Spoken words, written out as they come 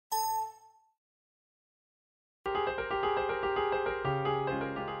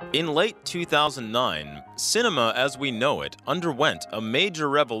In late 2009, cinema as we know it underwent a major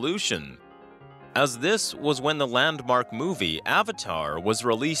revolution, as this was when the landmark movie Avatar was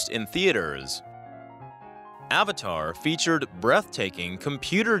released in theaters. Avatar featured breathtaking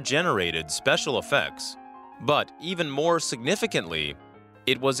computer-generated special effects, but even more significantly,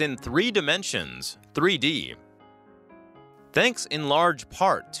 it was in 3 dimensions, 3D. Thanks in large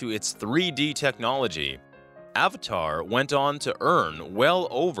part to its 3D technology, Avatar went on to earn well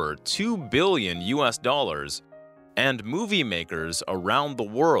over $2 billion, and movie makers around the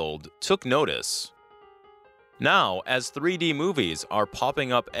world took notice. Now, as 3D movies are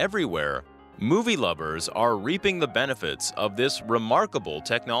popping up everywhere, movie lovers are reaping the benefits of this remarkable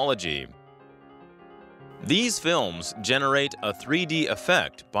technology. These films generate a 3D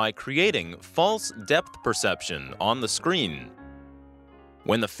effect by creating false depth perception on the screen.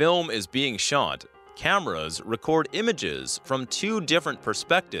 When the film is being shot, cameras record images from 2 different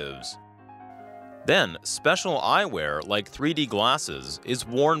perspectives. Then, special eyewear like 3D glasses is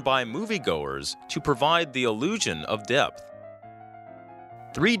worn by moviegoers to provide the illusion of depth.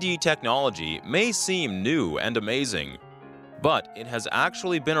 3D technology may seem new and amazing, but it has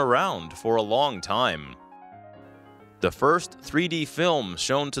actually been around for a long time. The first 3D film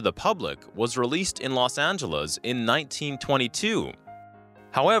shown to the public was released in Los Angeles in 1922.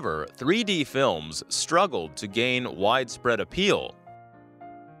 However, 3D films struggled to gain widespread appeal.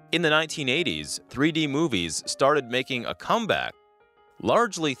 In the 1980s, 3D movies started making a comeback,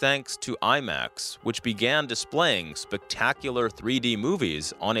 largely thanks to IMAX, which began displaying spectacular 3D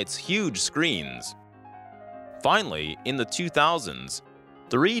movies on its huge screens. Finally, in the 2000s,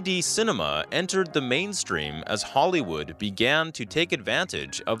 3D cinema entered the mainstream as Hollywood began to take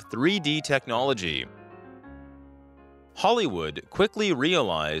advantage of 3D technology. Hollywood quickly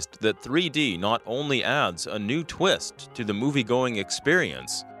realized that 3D not only adds a new twist to the movie-going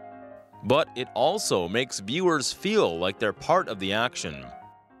experience, but it also makes viewers feel like they're part of the action.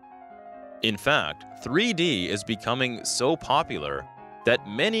 In fact, 3D is becoming so popular that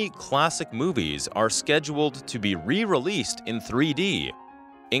many classic movies are scheduled to be re-released in 3D,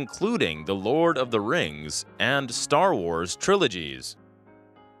 including The Lord of the Rings and Star Wars trilogies.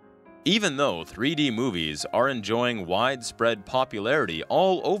 Even though 3D movies are enjoying widespread popularity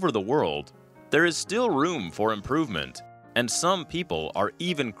all over the world, there is still room for improvement, and some people are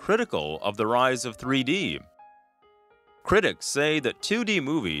even critical of the rise of 3D. Critics say that 2D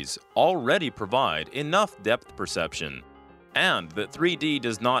movies already provide enough depth perception, and that 3D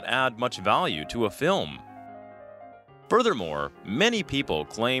does not add much value to a film. Furthermore, many people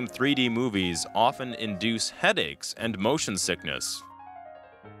claim 3D movies often induce headaches and motion sickness.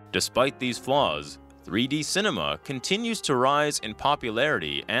 Despite these flaws, 3D cinema continues to rise in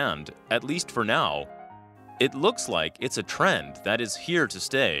popularity and, at least for now, it looks like it's a trend that is here to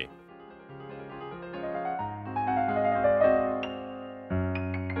stay.